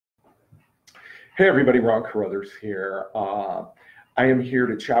Hey everybody, Ron Carruthers here. I am here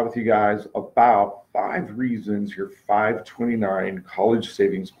to chat with you guys about 5 reasons your 529 college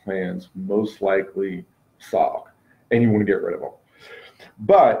savings plans most likely suck and you want to get rid of them.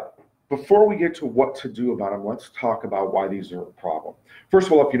 But before we get to what to do about them, let's talk about why these are a problem. First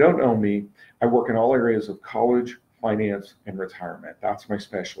of all, if you don't know me, I work in all areas of college, finance, and retirement. That's my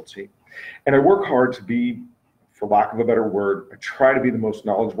specialty. And I work hard to be, for lack of a better word, I try to be the most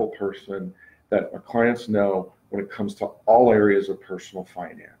knowledgeable person that our clients know when it comes to all areas of personal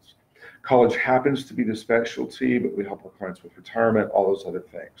finance. College happens to be the specialty, but we help our clients with retirement, all those other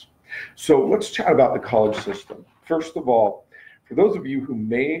things. So let's chat about the college system. First of all, for those of you who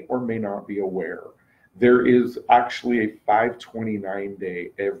may or may not be aware, there is actually a 529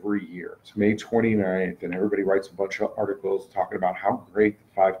 day every year. It's May 29th, and everybody writes a bunch of articles talking about how great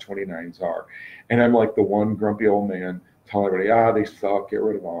the 529s are. And I'm like the one grumpy old man telling everybody, they suck, get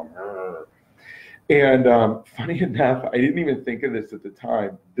rid of them. And funny enough, I didn't even think of this at the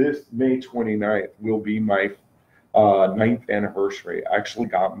time. This May 29th will be my 9th anniversary. I actually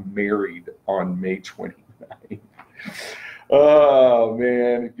got married on May 29th. Oh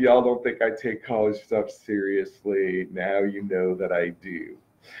man, if y'all don't think I take college stuff seriously, now you know that I do.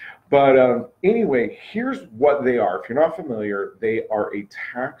 But anyway, here's what they are. If you're not familiar, they are a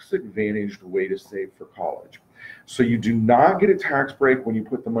tax-advantaged way to save for college. So you do not get a tax break when you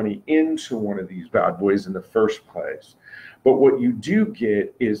put the money into one of these bad boys in the first place. But what you do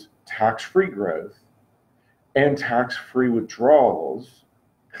get is tax-free growth and tax-free withdrawals,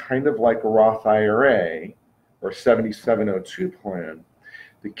 kind of like a Roth IRA or 7702 plan.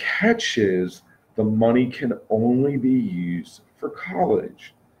 The catch is the money can only be used for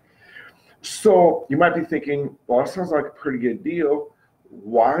college. So you might be thinking, well, that sounds like a pretty good deal.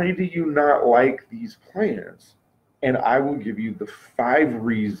 Why do you not like these plans? And I will give you the 5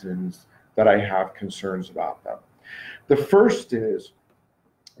 reasons that I have concerns about them. The first is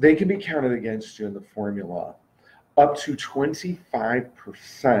they can be counted against you in the formula up to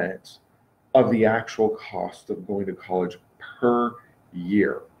 25% of the actual cost of going to college per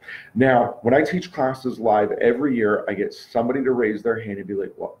year. Now, when I teach classes live every year, I get somebody to raise their hand and be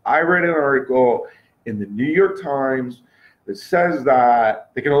like, well, I read an article in the New York Times that says that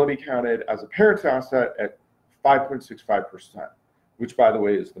they can only be counted as a parent's asset at 5.65%, which, by the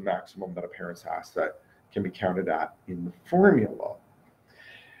way, is the maximum that a parent's asset can be counted at in the formula.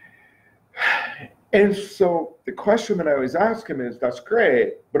 And so the question that I always ask them is, that's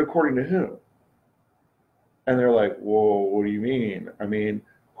great, but according to whom? And they're like, well, what do you mean? I mean,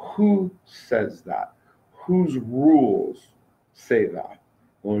 who says that? Whose rules say that?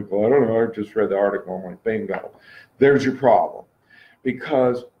 I'm like, well, I don't know. I just read the article. I'm like, bingo. There's your problem.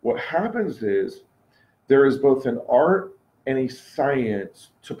 Because what happens is there is both an art and a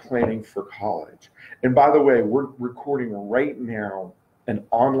science to planning for college. And by the way, we're recording right now an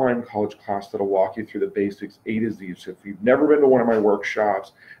online college class that'll walk you through the basics A to Z. So if you've never been to one of my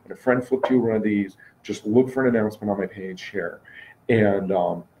workshops and a friend flipped you one of these, just look for an announcement on my page here, and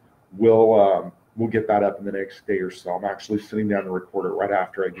we'll get that up in the next day or so. I'm actually sitting down to record it right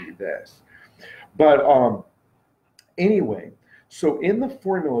after I do this. But anyway, so in the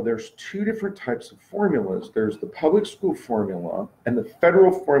formula, there's 2 different types of formulas. There's the public school formula and the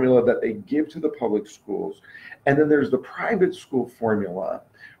federal formula that they give to the public schools. And then there's the private school formula,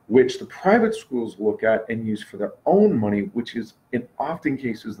 which the private schools look at and use for their own money, which is in often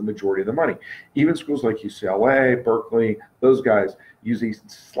cases the majority of the money. Even schools like UCLA, Berkeley, those guys use a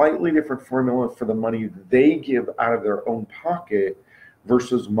slightly different formula for the money they give out of their own pocket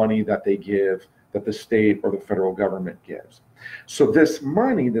versus money that they give, that the state or the federal government gives. So this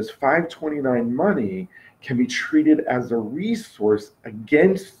money, this 529 money, can be treated as a resource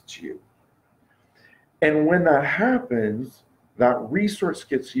against you. And when that happens, that resource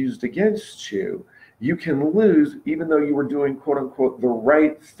gets used against you, you can lose even though you were doing, quote unquote, the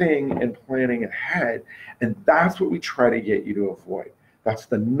right thing and planning ahead. And that's what we try to get you to avoid. That's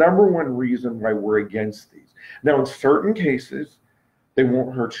the number one reason why we're against these. Now, in certain cases, they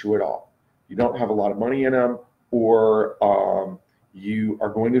won't hurt you at all. You don't have a lot of money in them, or you are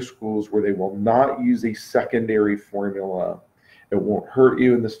going to schools where they will not use a secondary formula. It won't hurt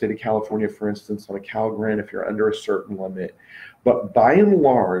you in the state of California, for instance, on a Cal Grant if you're under a certain limit. But by and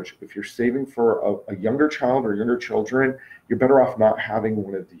large, if you're saving for a younger child or younger children, you're better off not having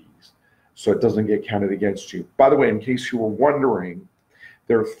one of these, so it doesn't get counted against you. By the way, in case you were wondering,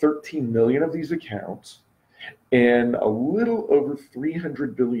 there are 13 million of these accounts and a little over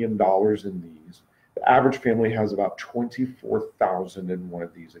 $300 billion in these. The average family has about 24,000 in one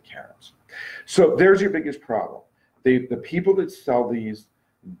of these accounts. So there's your biggest problem. The people that sell these,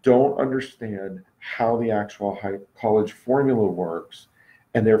 don't understand how the actual college formula works,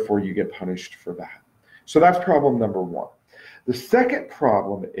 and therefore you get punished for that. So that's problem number one. The second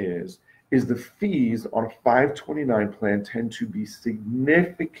problem is the fees on a 529 plan tend to be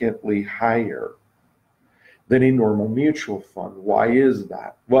significantly higher than a normal mutual fund. Why is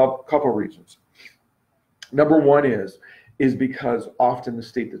that? Well, a couple of reasons. Number one is because often the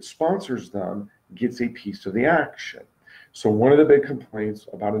state that sponsors them gets a piece of the action. So one of the big complaints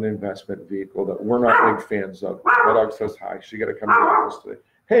about an investment vehicle that we're not big fans of, my dog says hi, she got to come to the office today.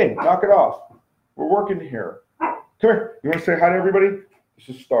 Hey, knock it off. We're working here. Come here. You want to say hi to everybody?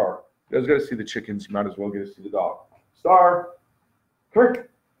 This is Star. You guys got to see the chickens. You might as well get to see the dog. Star, come here.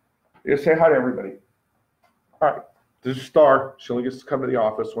 You got to say hi to everybody. All right. This is Star. She only gets to come to the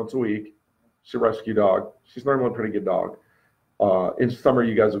office once a week. She's a rescue dog. She's normally a pretty good dog. In summer,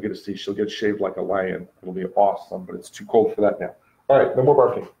 you guys will get to see she'll get shaved like a lion. It'll be awesome, but it's too cold for that now. All right, no more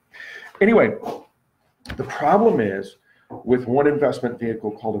barking. Anyway, the problem is with one investment vehicle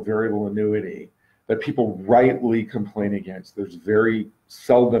called a variable annuity that people rightly complain against. There's very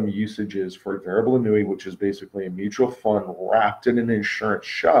seldom usages for a variable annuity, which is basically a mutual fund wrapped in an insurance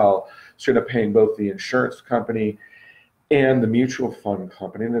shell. So you're paying both the insurance company and the mutual fund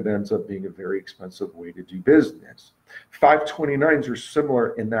company, and it ends up being a very expensive way to do business. 529s are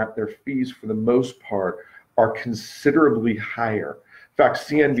similar in that their fees, for the most part, are considerably higher. In fact,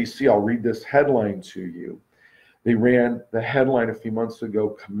 CNBC, I'll read this headline to you. They ran the headline a few months ago,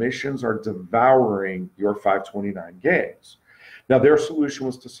 "Commissions are devouring your 529 gains." Now, their solution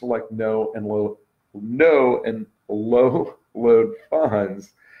was to select no and low load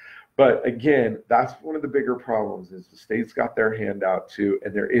funds. But again, that's one of the bigger problems is the state's got their hand out too,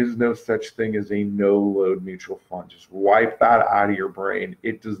 and there is no such thing as a no-load mutual fund. Just wipe that out of your brain.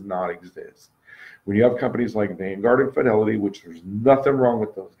 It does not exist. When you have companies like Vanguard and Fidelity, which there's nothing wrong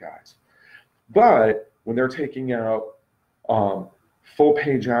with those guys, but when they're taking out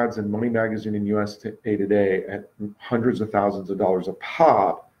full-page ads in Money Magazine and USA Today at hundreds of thousands of dollars a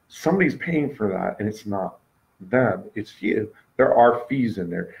pop, somebody's paying for that, and it's not them, it's you. There are fees in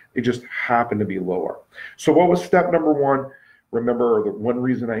there. They just happen to be lower. So what was step number one? Remember, the one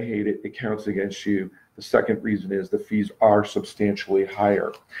reason I hate it, it counts against you. The second reason is the fees are substantially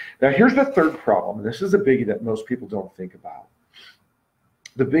higher. Now, here's the third problem, and this is a biggie that most people don't think about.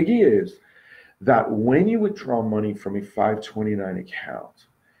 The biggie is that when you withdraw money from a 529 account,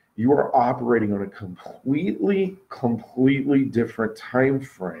 you are operating on a completely different time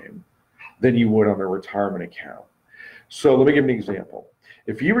frame than you would on a retirement account. So let me give you an example.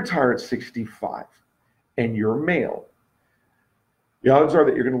 If you retire at 65 and you're male, the odds are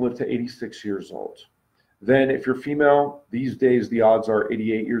that you're going to live to 86 years old. Then if you're female, these days the odds are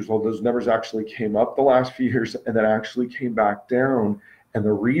 88 years old. Those numbers actually came up the last few years and then actually came back down. And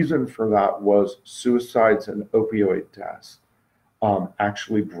the reason for that was suicides and opioid deaths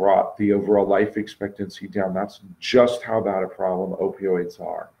actually brought the overall life expectancy down. That's just how bad a problem opioids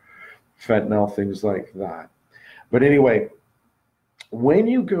are. Fentanyl, things like that. But anyway, when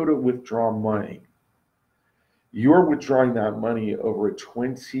you go to withdraw money, you're withdrawing that money over a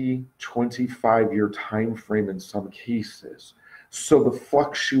 20, 25-year time frame in some cases. So the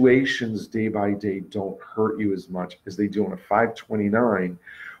fluctuations day by day don't hurt you as much as they do on a 529,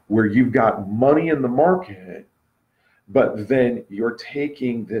 where you've got money in the market, but then you're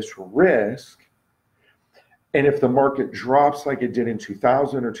taking this risk. And if the market drops like it did in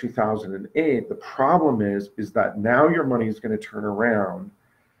 2000 or 2008, the problem is that now your money is going to turn around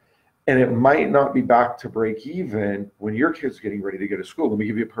and it might not be back to break even when your kid's getting ready to go to school. Let me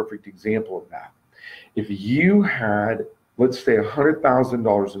give you a perfect example of that. If you had, let's say,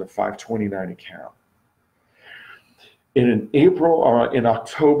 $100,000 in a 529 account, in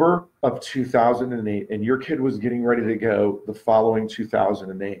October of 2008, and your kid was getting ready to go the following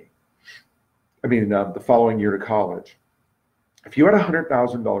 2008, the following year to college. If you had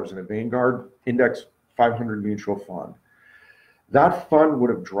 $100,000 in a Vanguard Index 500 mutual fund, that fund would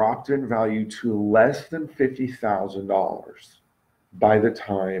have dropped in value to less than $50,000 by the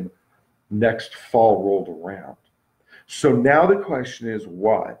time next fall rolled around. So now the question is,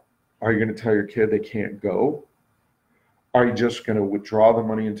 what? Are you going to tell your kid they can't go? Are you just going to withdraw the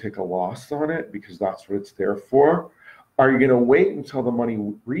money and take a loss on it because that's what it's there for? Are you going to wait until the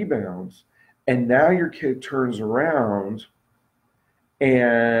money rebounds and now your kid turns around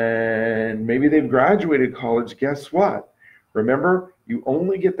and maybe they've graduated college? Guess what? Remember, you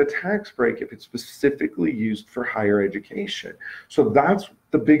only get the tax break if it's specifically used for higher education. So that's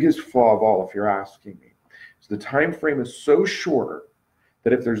the biggest flaw of all, if you're asking me. So the time frame is so short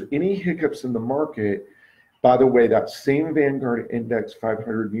that if there's any hiccups in the market, By the way, that same Vanguard Index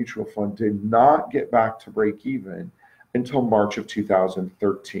 500 mutual fund did not get back to break even until March of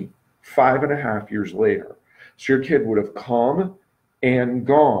 2013, 5.5 years later. So your kid would have come and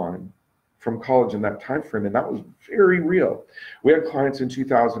gone from college in that time frame, and that was very real. We had clients in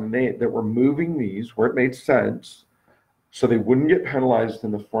 2008 that were moving these where it made sense so they wouldn't get penalized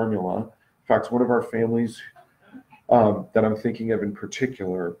in the formula. In fact, one of our families that I'm thinking of in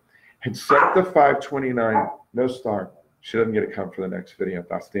particular had set the 529, no star. She doesn't get to come for the next video.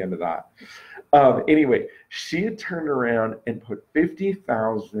 That's the end of that. Anyway, she had turned around and put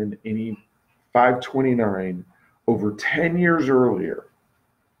 50,000 in a 529 over 10 years earlier.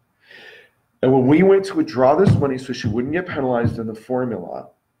 And when we went to withdraw this money so she wouldn't get penalized in the formula,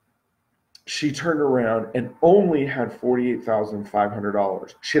 she turned around and only had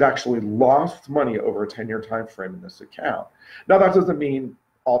 $48,500. She had actually lost money over a 10-year time frame in this account. Now, that doesn't mean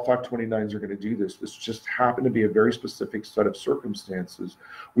all 529s are going to do this. This just happened to be a very specific set of circumstances.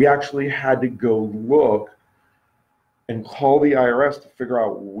 We actually had to go look and call the IRS to figure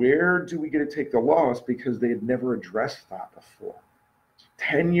out where do we get to take the loss, because they had never addressed that before.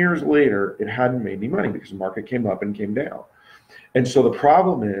 10 years later, it hadn't made any money because the market came up and came down. And so the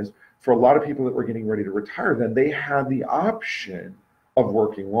problem is, for a lot of people that were getting ready to retire, then they had the option of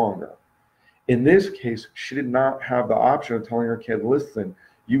working longer. In this case, she did not have the option of telling her kid, listen,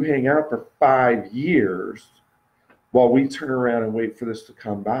 you hang out for 5 years while we turn around and wait for this to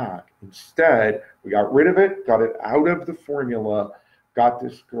come back. Instead, we got rid of it, got it out of the formula, got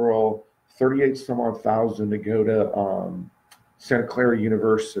this girl 38 some odd thousand to go to Santa Clara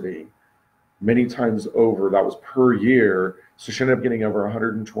University many times over. That was per year. So she ended up getting over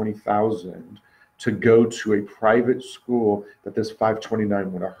 120,000 to go to a private school that this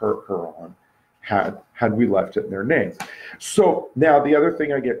 529 would have hurt her on had we left it in their name. So now the other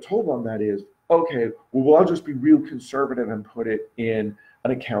thing I get told on that is, okay, well, I'll just be real conservative and put it in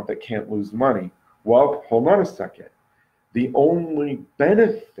an account that can't lose money. Well, hold on a second. The only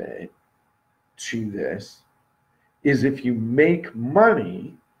benefit to this is if you make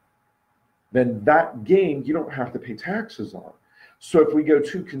money, then that gain you don't have to pay taxes on. So if we go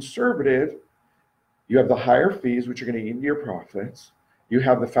too conservative, you have the higher fees, which are going to eat into your profits. You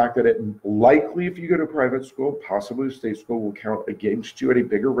have the fact that it likely, if you go to private school, possibly a state school, will count against you at a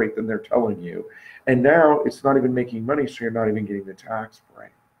bigger rate than they're telling you. And now it's not even making money, so you're not even getting the tax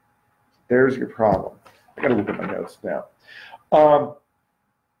break. There's your problem. I got to look at my notes now.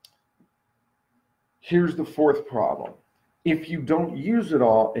 Here's the fourth problem. If you don't use it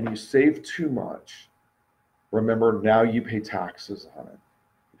all and you save too much, remember, now you pay taxes on it.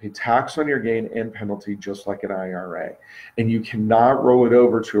 You pay tax on your gain and penalty just like an IRA. And you cannot roll it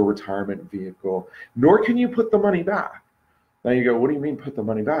over to a retirement vehicle, nor can you put the money back. Now you go, what do you mean put the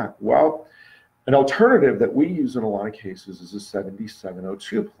money back? Well, an alternative that we use in a lot of cases is a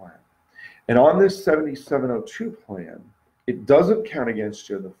 7702 plan. And on this 7702 plan, it doesn't count against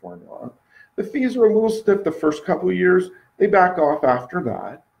you in the formula. The fees are a little stiff the first couple of years. They back off after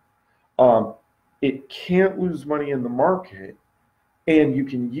that. It can't lose money in the market, and you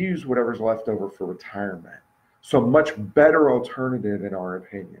can use whatever's left over for retirement. So much better alternative in our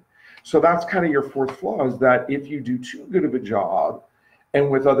opinion. So that's kind of your fourth flaw, is that if you do too good of a job,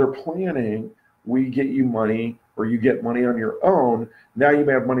 and with other planning, we get you money, or you get money on your own, now you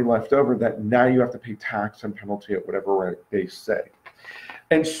may have money left over that now you have to pay tax and penalty at whatever rate they say.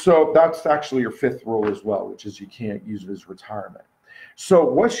 And so that's actually your fifth rule as well, which is you can't use it as retirement. So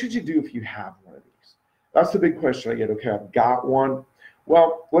what should you do if you have one of these? That's the big question I get. Okay, I've got one.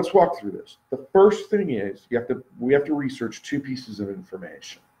 Well, let's walk through this. The first thing is we have to research two pieces of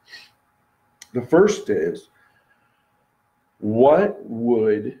information. The first is, what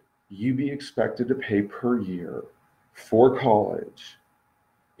would you be expected to pay per year for college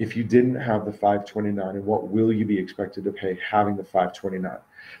if you didn't have the 529, and what will you be expected to pay having the 529?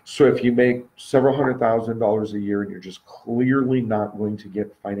 So if you make several $100,000 a year and you're just clearly not going to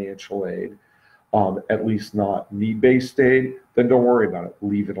get financial aid, at least not need-based aid, then don't worry about it,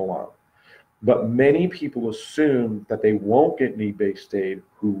 leave it alone. But many people assume that they won't get need-based aid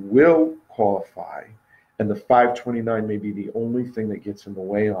who will qualify, and the 529 may be the only thing that gets in the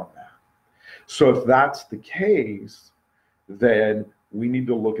way on that. So if that's the case, then we need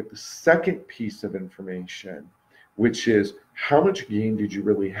to look at the second piece of information, which is how much gain did you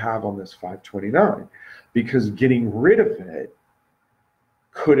really have on this 529? Because getting rid of it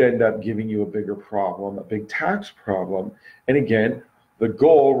could end up giving you a bigger problem, a big tax problem. And again, the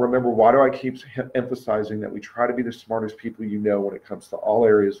goal, remember, why do I keep emphasizing that we try to be the smartest people you know when it comes to all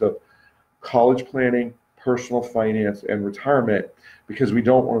areas of college planning, personal finance and retirement, because we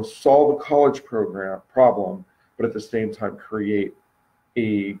don't want to solve a college program problem, but at the same time create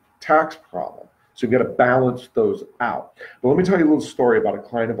a tax problem. So you've got to balance those out. But let me tell you a little story about a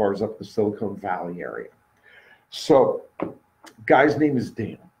client of ours up in the Silicon Valley area. So guy's name is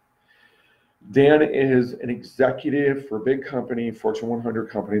Dan. Dan is an executive for a big company, Fortune 100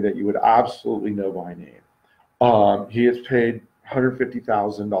 company that you would absolutely know by name. He is paid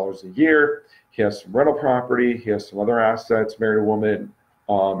 $150,000 a year. He has some rental property. He has some other assets, married a woman,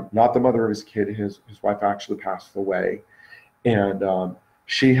 not the mother of his kid. His wife actually passed away. And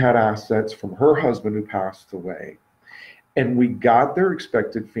she had assets from her husband who passed away. And we got their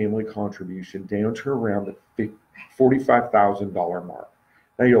expected family contribution down to around the $45,000 mark.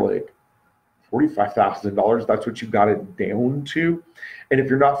 Now you're like, $45,000, that's what you got it down to? And if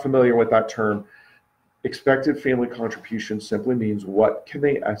you're not familiar with that term, expected family contribution simply means what can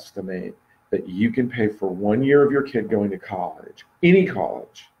they estimate that you can pay for 1 year of your kid going to college, any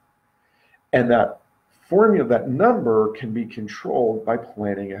college. And that formula, that number can be controlled by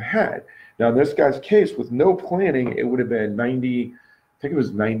planning ahead. Now, in this guy's case, with no planning, it would have been 90, I think it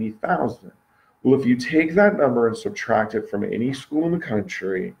was 90,000. Well, if you take that number and subtract it from any school in the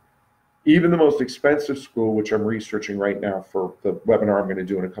country, even the most expensive school, which I'm researching right now for the webinar I'm going to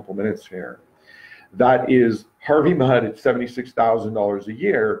do in a couple minutes here, that is Harvey Mudd at $76,000 a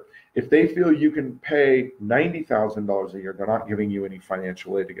year. If they feel you can pay $90,000 a year, they're not giving you any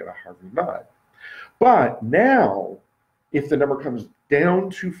financial aid to get a Harvey Mudd. But now, if the number comes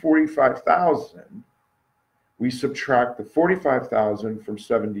down to 45,000, we subtract the 45,000 from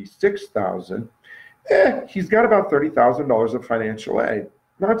 76,000. He's got about $30,000 of financial aid.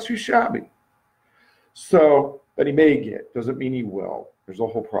 Not too shabby. So, that he may get, doesn't mean he will. There's a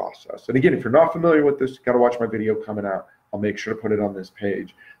whole process. And again, if you're not familiar with this, you got to watch my video coming out. I'll make sure to put it on this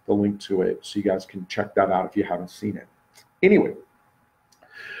page, the link to it, so you guys can check that out if you haven't seen it. Anyway,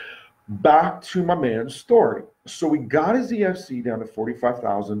 back to my man's story. So we got his EFC down to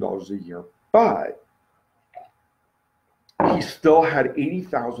 $45,000 a year, but he still had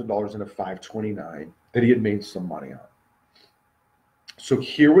 $80,000 in a 529 that he had made some money on. So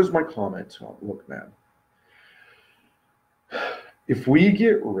here was my comment to him. Look, man, if we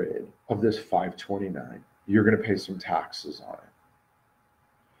get rid of this 529, you're going to pay some taxes on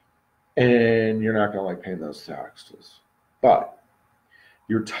it. And you're not going to like paying those taxes. But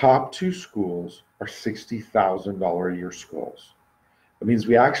your top two schools are $60,000 a year schools. That means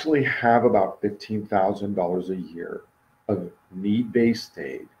we actually have about $15,000 a year of need-based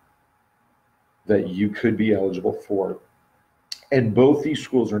aid that you could be eligible for. And both these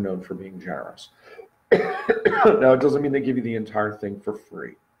schools are known for being generous. Now, it doesn't mean they give you the entire thing for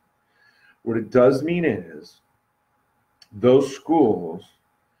free. What it does mean is those schools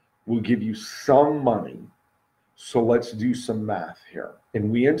will give you some money. So let's do some math here. And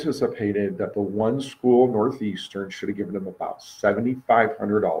we anticipated that the one school, Northeastern, should have given them about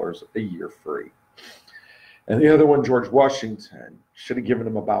 $7,500 a year free. And the other one, George Washington, should have given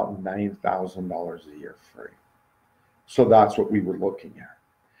them about $9,000 a year free. So that's what we were looking at.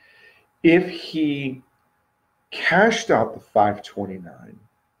 If he cashed out the 529,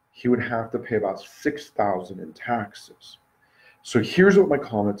 he would have to pay about $6,000 in taxes. So here's what my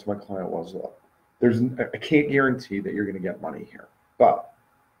comment to my client was. Look, I can't guarantee that you're going to get money here, but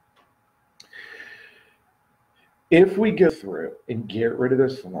if we go through and get rid of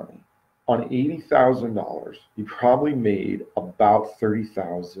this money, on $80,000, you probably made about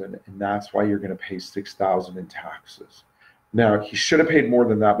 $30,000, and that's why you're going to pay $6,000 in taxes. Now, he should have paid more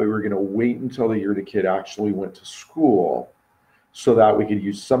than that, but we were going to wait until the year the kid actually went to school so that we could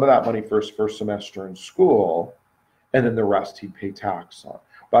use some of that money for his first semester in school, and then the rest he'd pay tax on.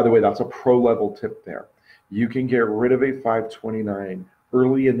 By the way, that's a pro-level tip there. You can get rid of a 529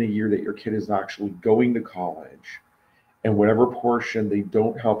 early in the year that your kid is actually going to college, and whatever portion they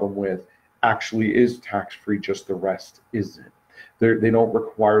don't help them with actually is tax-free, just the rest isn't. They don't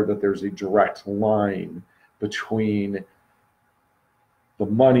require that there's a direct line between the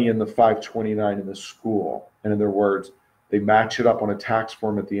money in the 529 in the school. And in other words, they match it up on a tax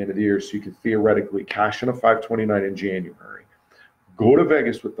form at the end of the year, so you can theoretically cash in a 529 in January, go to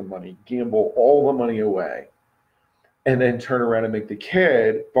Vegas with the money, gamble all the money away, and then turn around and make the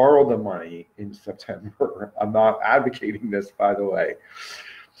kid borrow the money in September. I'm not advocating this, by the way.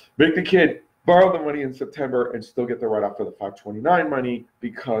 Make the kid borrow the money in September and still get the write-off for the 529 money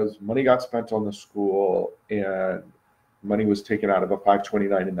because money got spent on the school and money was taken out of a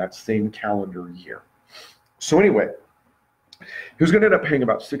 529 in that same calendar year. So anyway, he was going to end up paying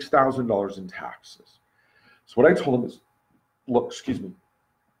about $6,000 in taxes. So what I told him is, look, excuse me,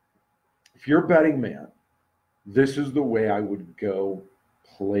 if you're a betting man this is the way I would go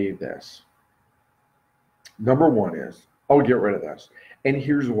play this. Number one is, I'll get rid of this. And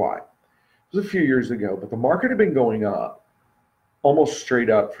here's why. It was a few years ago, but the market had been going up almost straight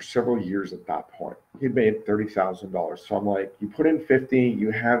up for several years at that point. He'd made $30,000. So I'm like, you put in 50, you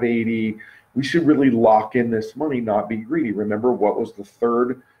have 80. We should really lock in this money, not be greedy. Remember, what was the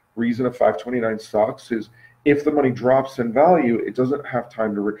third reason a 529 sucks is if the money drops in value, it doesn't have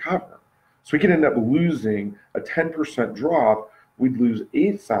time to recover. So we could end up losing a 10% drop. We'd lose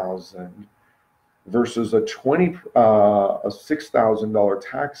 8,000 versus a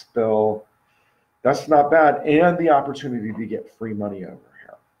 $6,000 tax bill. That's not bad, and the opportunity to get free money over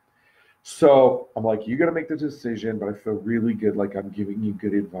here. So I'm like, you got to make the decision, but I feel really good, like I'm giving you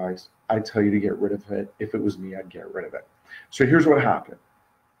good advice. I tell you to get rid of it. If it was me, I'd get rid of it. So here's what happened.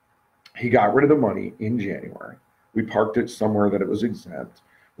 He got rid of the money in January. We parked it somewhere that it was exempt.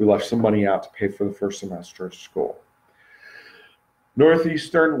 We left some money out to pay for the first semester of school.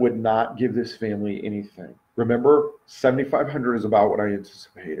 Northeastern would not give this family anything. Remember, $7,500 is about what I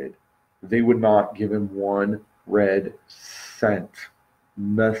anticipated. They would not give him one red cent,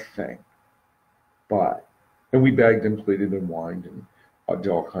 nothing. And we begged and pleaded and whined and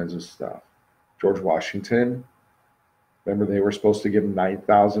did all kinds of stuff. George Washington, remember they were supposed to give him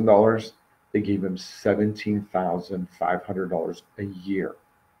 $9,000? They gave him $17,500 a year.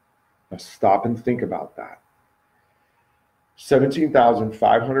 Now stop and think about that.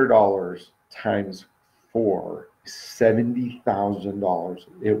 $17,500 times 4 is $70,000.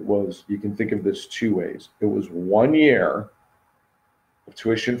 It was, you can think of this two ways. It was 1 year of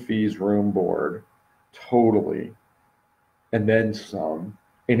tuition, fees, room, board, totally, and then some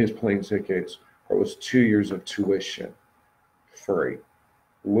in his plane tickets, or it was 2 years of tuition free.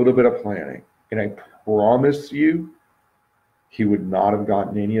 A little bit of planning. And I promise you, he would not have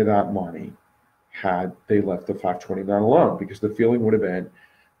gotten any of that money had they left the 529 alone, because the feeling would have been,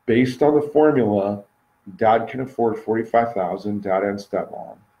 based on the formula, dad can afford $45,000, dad and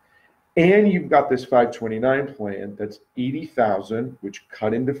stepmom, and you've got this 529 plan that's $80,000, which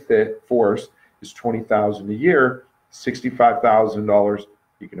cut into force is $20,000 a year, $65,000,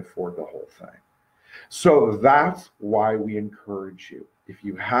 you can afford the whole thing. So that's why we encourage you. If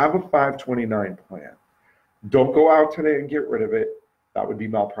you have a 529 plan, don't go out today and get rid of it. That would be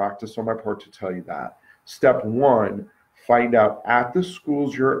malpractice on my part to tell you that. Step one, find out at the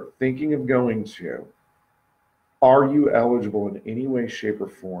schools you're thinking of going to, are you eligible in any way, shape, or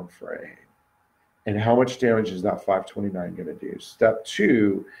form for aid? And how much damage is that 529 going to do? Step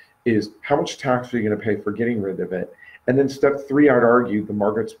two is how much tax are you going to pay for getting rid of it? And then step three, I'd argue the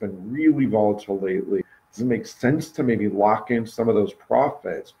market's been really volatile lately. Does it make sense to maybe lock in some of those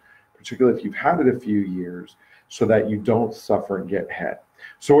profits, particularly if you've had it a few years, so that you don't suffer and get hit?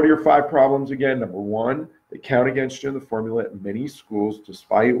 So what are your 5 problems again? Number one, they count against you in the formula at many schools,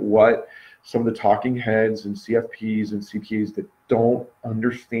 despite what some of the talking heads and CFPs and CPAs that don't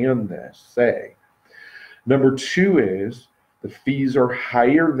understand this say. Number two is the fees are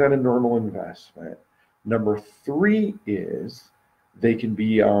higher than a normal investment. Number three is they can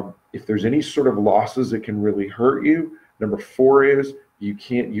be, if there's any sort of losses, it can really hurt you. Number four is you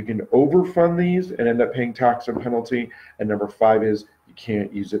can overfund these and end up paying tax and penalty. And number 5 is you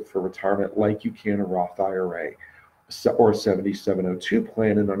can't use it for retirement like you can a Roth IRA or a 7702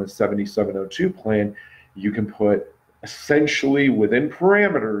 plan. And on a 7702 plan, you can put essentially within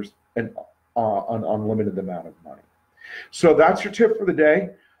parameters an unlimited amount of money. So that's your tip for the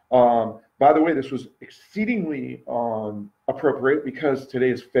day. By the way, this was exceedingly appropriate because today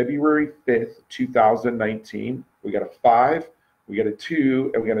is February 5th, 2019. We got a 5, we got a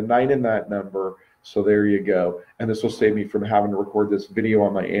 2, and we got a 9 in that number. So there you go. And this will save me from having to record this video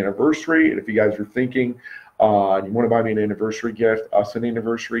on my anniversary. And if you guys are thinking you want to buy me an anniversary gift, us an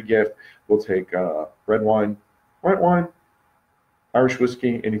anniversary gift, we'll take red wine, white wine, Irish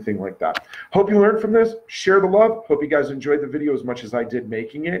whiskey, anything like that. Hope you learned from this. Share the love. Hope you guys enjoyed the video as much as I did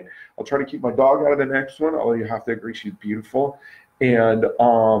making it. I'll try to keep my dog out of the next one, although you have to agree she's beautiful. And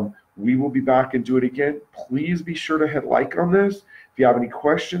we will be back and do it again. Please be sure to hit like on this. If you have any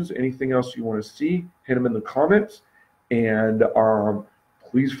questions, anything else you want to see, hit them in the comments. And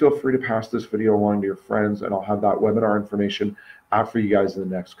please feel free to pass this video along to your friends, and I'll have that webinar information out for you guys in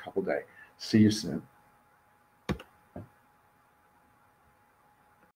the next couple days. See you soon.